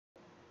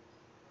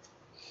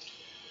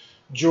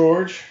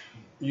George,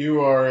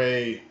 you are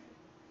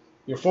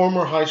your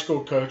former high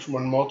school coach,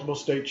 won multiple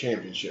state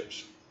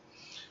championships.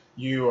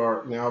 You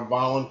are now a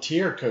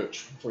volunteer coach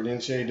for an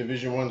NCAA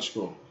Division I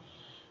school.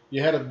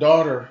 You had a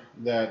daughter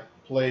that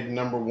played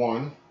number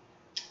one,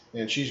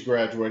 and she's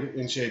graduated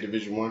NCAA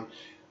Division I.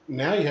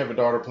 Now you have a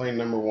daughter playing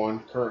number one,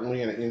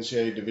 currently in an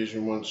NCAA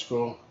Division I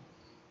school.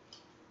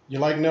 You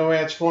like no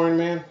ad scoring,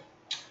 man?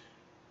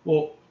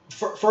 Well,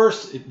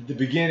 first, at the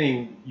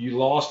beginning, you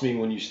lost me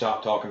when you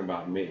stopped talking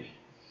about me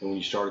and when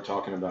you started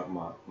talking about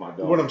my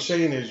daughter. What I'm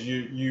saying is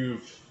you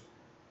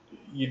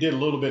did a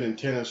little bit in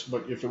tennis,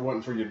 but if it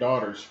wasn't for your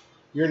daughters,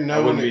 I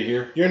wouldn't be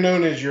here. You're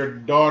known as your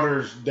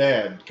daughter's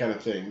dad kind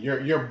of thing.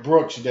 You're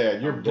Brooke's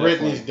dad. You're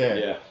Brittany's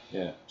dad.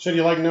 Yeah. So do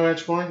you like no ad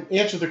scoring?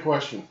 Answer the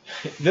question.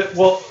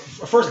 Well,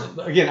 first,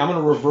 again, I'm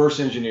going to reverse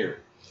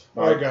engineer.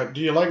 All right, God.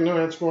 Do you like no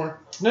ad scoring?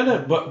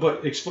 No.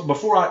 But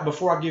before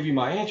I give you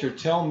my answer,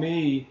 tell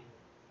me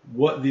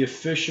what the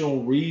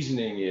official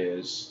reasoning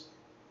is.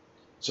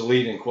 It's a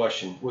lead-in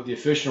question. What the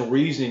official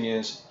reasoning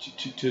is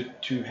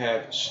to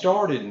have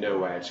started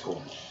no ad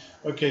scoring.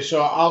 Okay,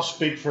 so I'll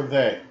speak for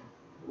they.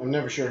 I'm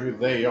never sure who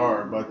they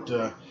are,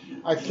 but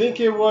I think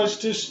it was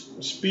to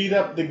speed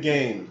up the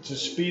game, to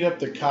speed up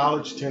the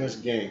college tennis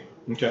game.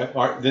 Okay.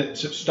 All right. Then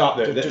stop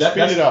there. To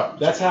speed it up.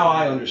 That's how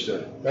I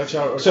understood it. That's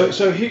how. Okay.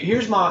 So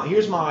here's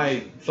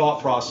my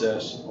thought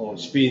process on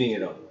speeding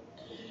it up.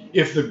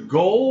 If the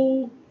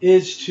goal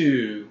is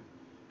to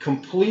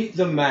complete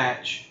the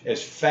match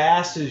as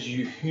fast as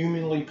you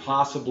humanly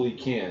possibly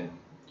can,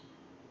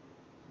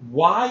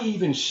 why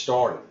even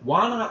start it?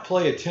 Why not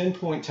play a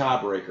 10-point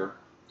tiebreaker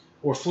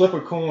or flip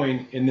a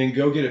coin and then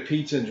go get a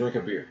pizza and drink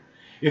a beer?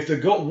 If the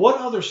goal,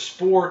 what other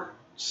sport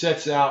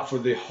sets out for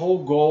the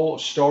whole goal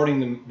of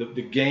starting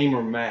the game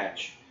or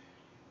match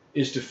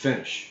is to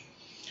finish?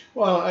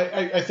 Well,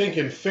 I think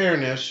in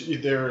fairness,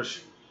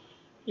 there's,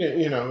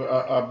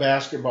 a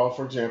basketball,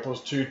 for example,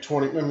 is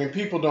 220. I mean,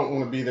 people don't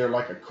want to be there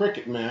like a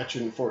cricket match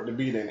and for it to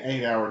be an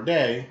 8-hour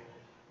day,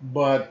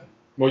 but.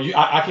 Well,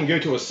 I can go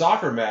to a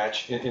soccer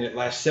match and it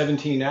lasts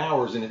 17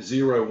 hours and it's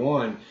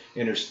 0-1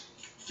 and there's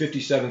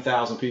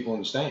 57,000 people in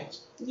the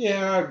stands.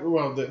 Yeah,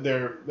 well,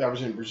 that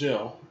was in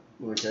Brazil,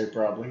 okay,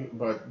 probably,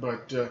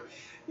 but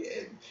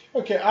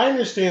okay, I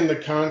understand the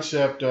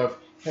concept of,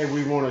 hey,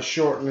 we want to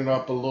shorten it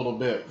up a little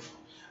bit.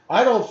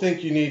 I don't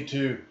think you need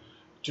to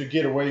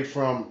get away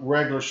from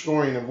regular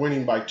scoring of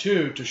winning by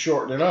 2 to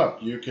shorten it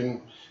up.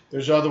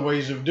 There's other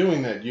ways of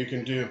doing that. You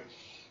can do,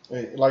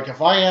 like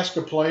if I ask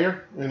a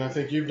player, and I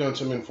think you've done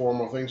some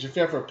informal things, if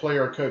you have a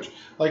player or coach,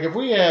 like if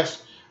we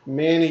ask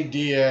Manny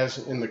Diaz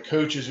and the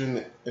coaches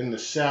in the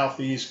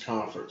Southeast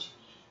Conference,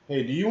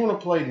 hey, do you want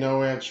to play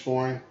no ad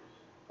scoring?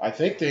 I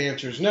think the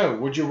answer is no.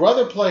 Would you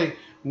rather play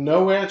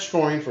no ad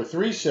scoring for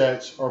 3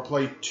 sets or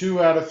play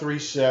 2 out of 3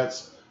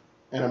 sets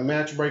and a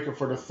match breaker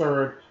for the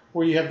third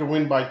where you have to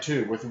win by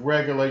 2 with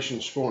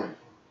regulation scoring?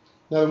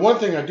 Now, the one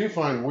thing I do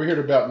find weird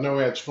about no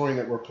ad scoring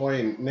that we're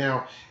playing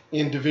now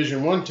in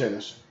Division I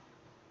tennis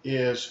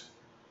is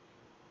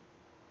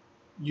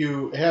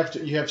you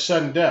have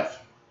sudden death.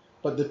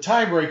 But the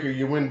tiebreaker,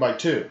 you win by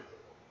 2.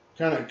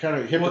 Kind of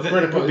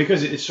hypocritical. Well,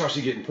 because it starts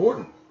to get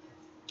important.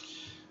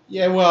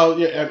 Yeah, well,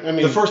 yeah, I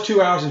mean. The first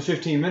 2 hours and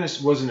 15 minutes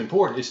wasn't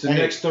important. It's the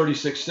next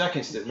 36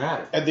 seconds that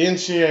matter. At the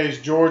NCAA's,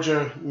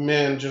 Georgia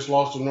men just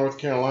lost to North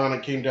Carolina,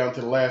 came down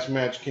to the last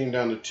match, came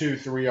down to 2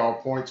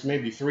 3-all points,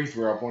 maybe 3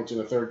 3-all points in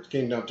the third,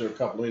 came down to a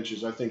couple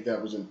inches. I think that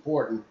was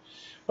important.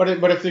 But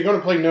if they're going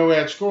to play no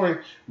ad scoring,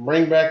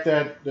 bring back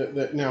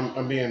that. Now,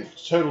 I'm being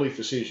totally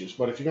facetious,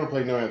 but if you're going to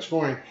play no ad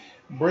scoring,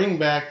 bring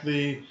back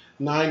the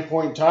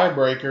 9-point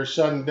tiebreaker,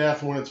 sudden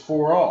death when it's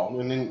 4-all,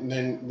 and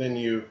then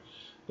you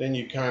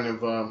kind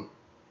of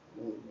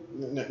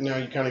now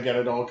you kind of got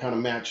it all kind of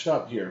matched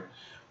up here.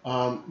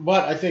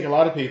 But I think a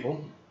lot of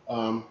people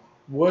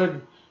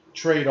would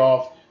trade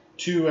off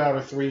 2 out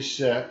of 3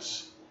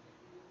 sets,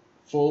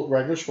 full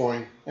regular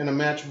scoring, and a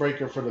match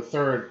breaker for the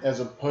third, as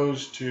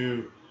opposed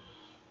to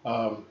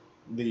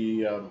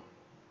the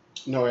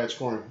no ad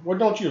scoring. What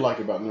don't you like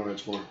about no ad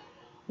scoring?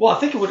 Well, I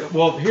think it would.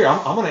 Well, here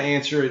I'm going to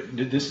answer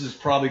it. This is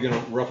probably going to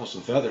ruffle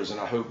some feathers, and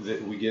I hope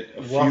that we get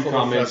a few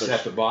comments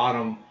at the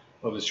bottom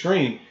of the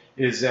screen.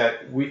 Is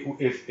that you're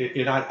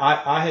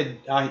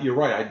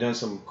right. I'd done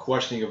some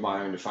questioning of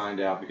my own to find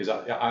out, because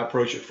I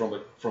approach it from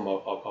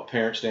a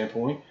parent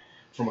standpoint,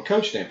 from a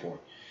coach standpoint.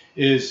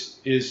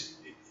 So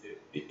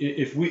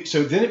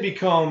then it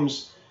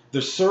becomes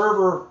the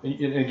server.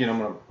 And again, I'm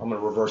going to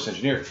reverse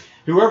engineer it.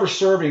 Whoever's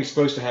serving is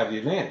supposed to have the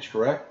advantage,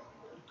 correct?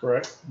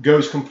 Correct.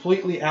 Goes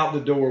completely out the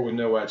door with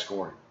no ad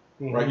scoring,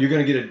 right? You're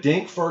going to get a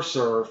dink first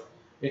serve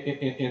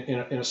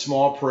in a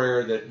small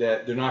prayer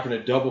that they're not going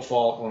to double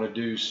fault on a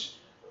deuce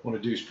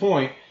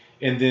point,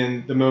 and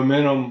then the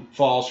momentum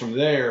falls from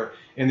there,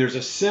 and there's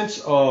a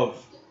sense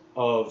of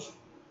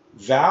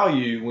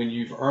value when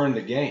you've earned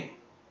the game.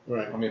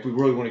 Right. I mean, if we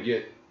really want to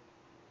get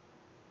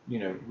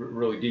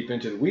really deep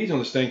into the weeds on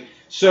this thing,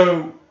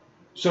 so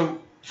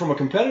from a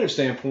competitive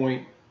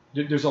standpoint,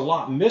 there's a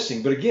lot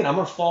missing. But again, I'm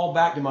going to fall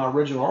back to my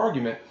original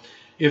argument.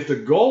 If the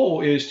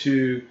goal is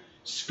to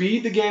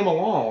speed the game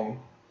along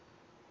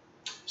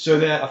so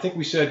that I think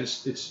we said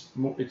it's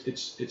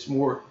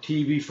more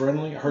TV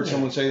friendly. I heard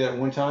someone say that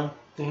one time.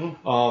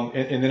 Mm-hmm.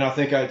 And then I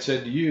think I had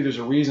said to you, there's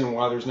a reason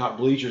why there's not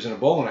bleachers in a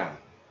bowling alley.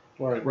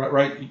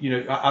 Right. You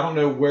know, I don't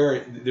know where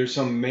there's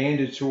some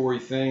mandatory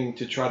thing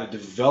to try to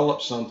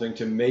develop something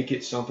to make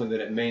it something that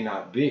it may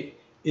not be.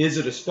 Is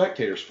it a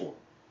spectator sport?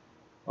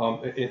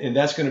 And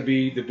that's going to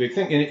be the big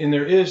thing. And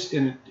there is,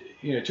 to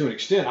an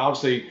extent,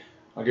 obviously,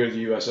 I go to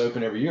the U.S.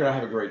 Open every year. And I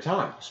have a great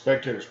time.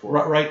 Spectator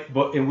sport. Right.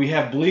 And we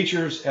have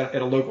bleachers at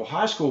a local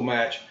high school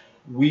match.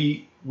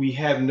 We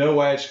have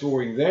no ad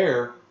scoring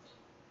there,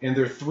 and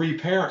there are 3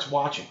 parents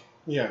watching.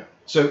 Yeah.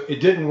 So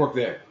it didn't work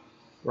there,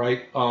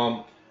 right?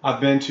 I've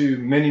been to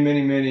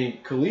many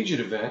collegiate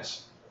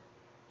events,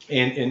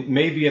 and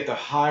maybe at the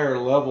higher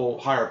level,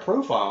 higher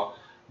profile,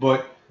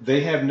 but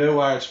they have no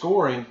ad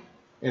scoring,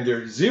 and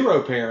there are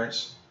 0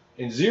 parents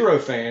and 0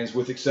 fans,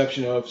 with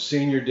exception of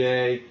senior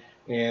day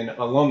and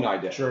alumni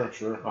day. Sure.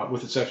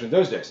 With exception of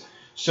those days.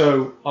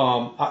 So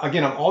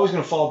again, I'm always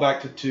going to fall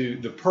back to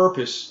the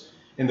purpose,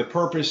 and the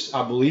purpose,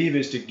 I believe,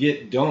 is to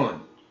get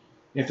done.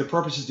 If the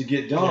purpose is to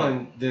get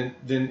done, then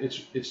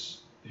it's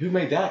who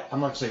made that? I'm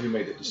not going to say who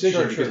made that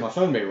decision because my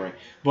phone may ring.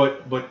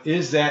 But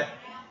is that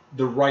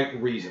the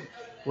right reason?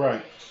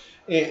 Right.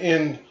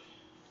 And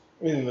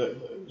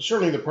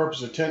certainly the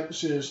purpose of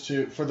tennis is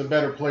for the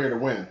better player to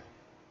win.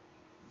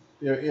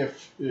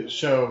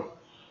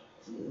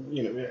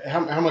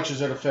 How much does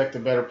that affect the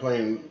better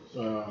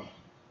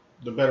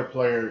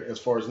player as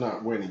far as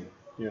not winning?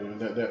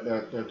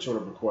 That's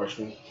sort of a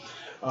question.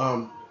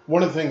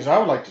 One of the things I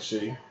would like to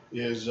see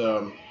is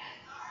there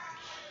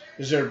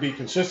to be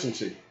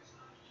consistency.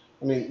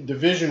 I mean,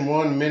 Division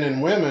I men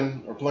and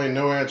women are playing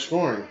no ad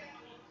scoring.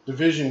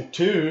 Division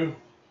II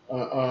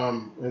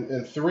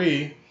and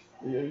III,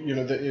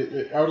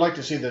 I would like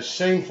to see the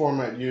same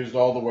format used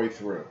all the way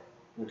through.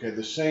 Okay,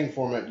 the same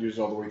format used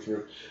all the way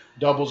through.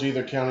 Doubles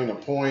either counting a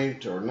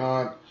point or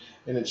not,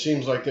 and it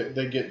seems like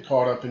they get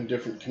caught up in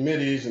different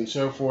committees and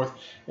so forth.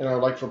 And I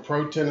would like for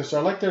pro tennis,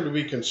 I'd like there to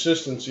be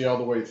consistency all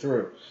the way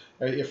through.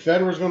 If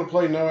Federer's going to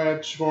play no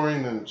ad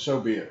scoring, then so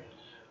be it.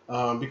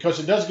 Because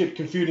it does get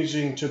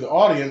confusing to the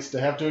audience to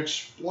have to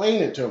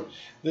explain it to them.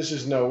 This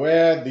is no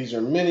ad. These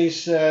are mini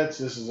sets.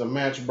 This is a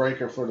match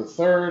breaker for the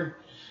third.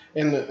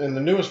 And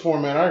the newest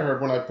format I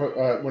heard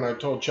when I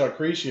told Chuck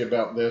Creasy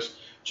about this,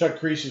 Chuck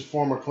Creasy's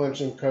former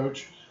Clemson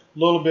coach, a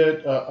little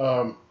bit,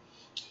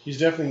 he's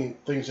definitely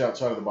things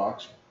outside of the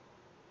box.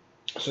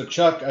 So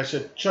I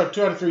said, Chuck,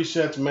 2 out of 3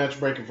 sets, match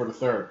breaker for the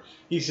third.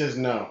 He says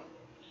no.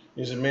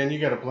 He said, man, you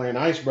got to play an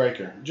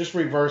icebreaker. Just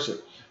reverse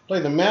it.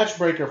 Play the match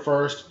breaker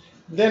first,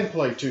 then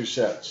play 2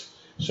 sets.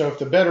 So if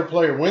the better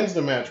player wins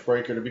the match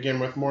breaker to begin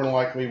with, more than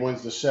likely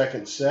wins the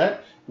second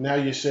set. Now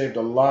you saved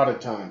a lot of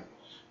time.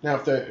 Now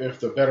if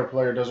the better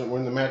player doesn't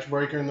win the match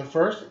breaker in the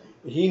first,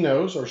 he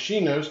knows or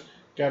she knows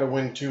got to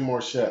win 2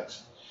 more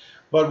sets.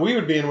 But we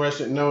would be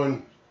interested in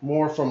knowing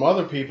more from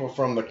other people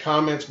from the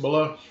comments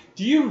below.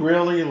 Do you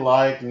really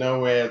like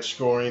no ad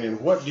scoring, and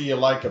what do you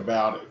like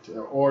about it?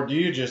 Or do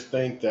you just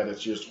think that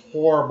it's just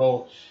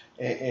horrible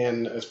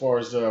and as far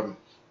as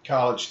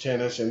college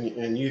tennis,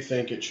 and you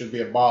think it should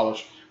be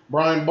abolished?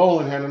 Brian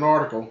Bolin had an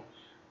article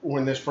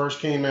when this first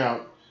came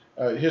out.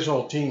 His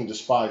whole team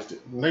despised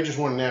it, and they just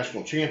won a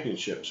national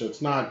championship. So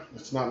it's not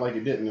like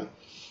it didn't.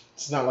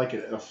 It's not like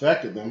it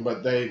affected them,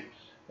 but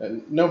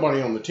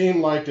nobody on the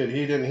team liked it.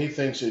 He didn't. He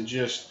thinks it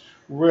just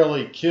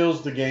really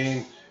kills the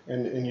game,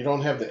 and you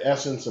don't have the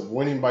essence of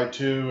winning by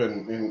 2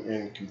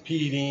 and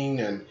competing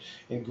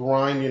and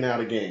grinding out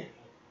a game.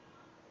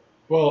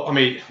 Well, I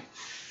mean,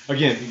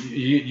 again,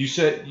 you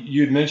said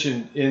you had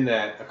mentioned in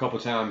that a couple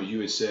of times.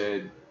 You had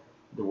said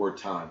the word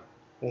time.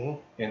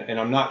 Mm-hmm. And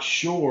I'm not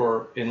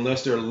sure,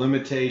 unless there are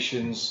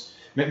limitations.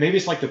 Maybe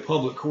it's like the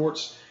public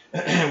courts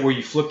where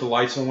you flip the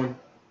lights on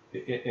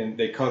and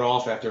they cut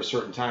off after a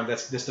certain time.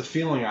 That's the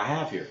feeling I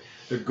have here.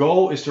 The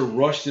goal is to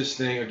rush this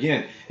thing.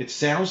 Again, it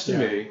sounds to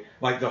me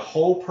like the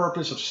whole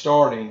purpose of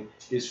starting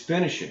is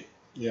finishing.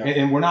 Yeah.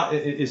 And we're not.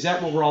 Is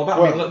that what we're all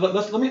about? Well,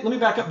 let me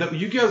back up.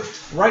 You go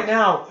right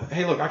now.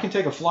 Hey, look, I can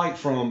take a flight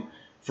from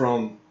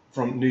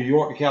New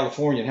York to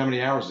California. And how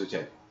many hours does it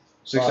take?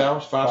 6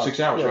 hours, 6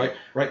 hours, yeah.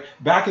 Right.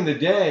 Back in the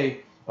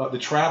day, the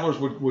travelers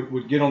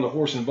would get on the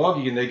horse and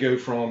buggy, and they go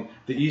from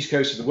the East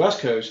Coast to the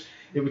West Coast.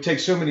 It would take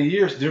so many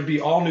years. There'd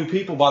be all new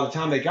people by the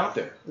time they got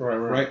there.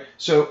 Right.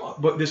 So,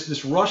 but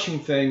this rushing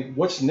thing,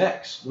 what's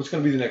next? What's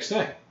going to be the next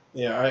thing?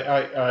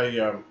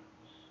 Yeah,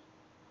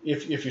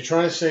 if you're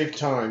trying to save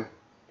time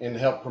and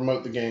help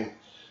promote the game,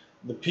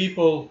 the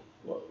people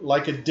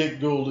like a Dick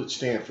Gould at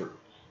Stanford.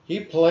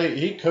 He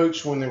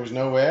coached when there was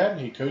no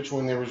ad. He coached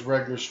when there was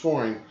regular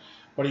scoring.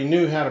 But he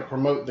knew how to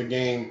promote the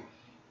game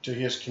to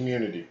his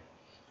community.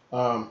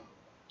 Brian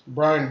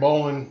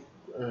Bolin,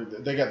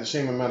 they got the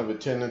same amount of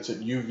attendance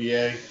at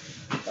UVA.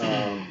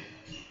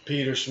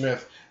 Peter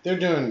Smith, they're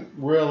doing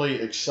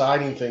really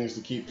exciting things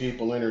to keep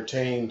people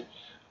entertained.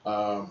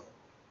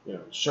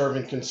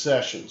 Serving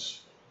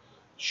concessions,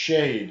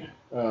 shade,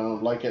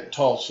 like at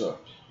Tulsa.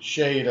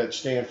 shade at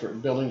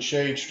Stanford, building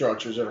shade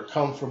structures that are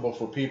comfortable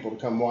for people to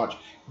come watch,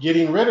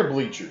 getting rid of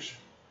bleachers,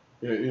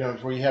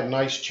 where you have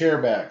nice chair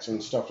backs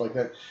and stuff like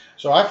that.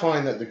 So I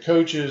find that the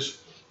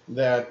coaches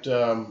that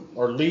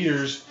are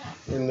leaders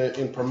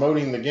in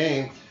promoting the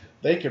game,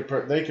 they could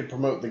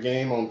promote the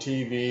game on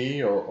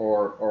TV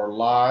or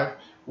live,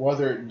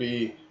 whether it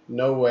be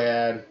no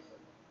ad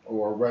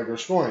or regular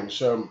scoring.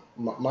 So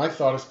my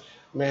thought is,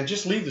 man,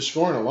 just leave the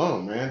scoring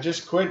alone, man.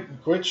 Just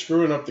quit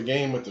screwing up the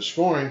game with the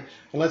scoring,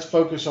 and let's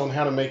focus on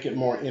how to make it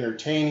more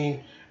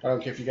entertaining. I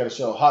don't care if you got to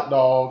sell hot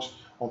dogs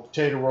or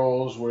potato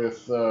rolls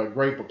with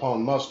grape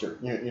upon mustard,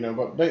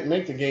 but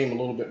make the game a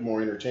little bit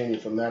more entertaining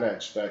from that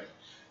aspect.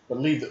 But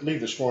leave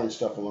the scoring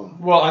stuff alone.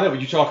 Well, I know,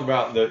 but you talk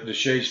about the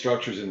shade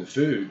structures in the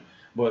food,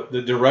 but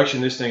the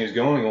direction this thing is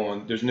going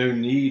on, there's no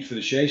need for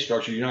the shade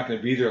structure. You're not going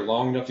to be there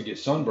long enough to get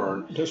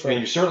sunburned, That's right. And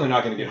you're certainly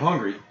not going to get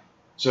hungry.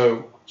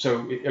 So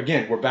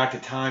again, we're back to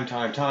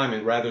time,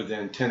 and rather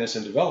than tennis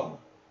and development.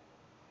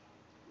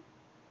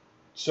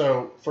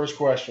 So first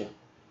question,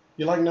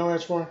 you like no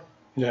ad scoring?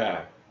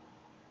 Yeah.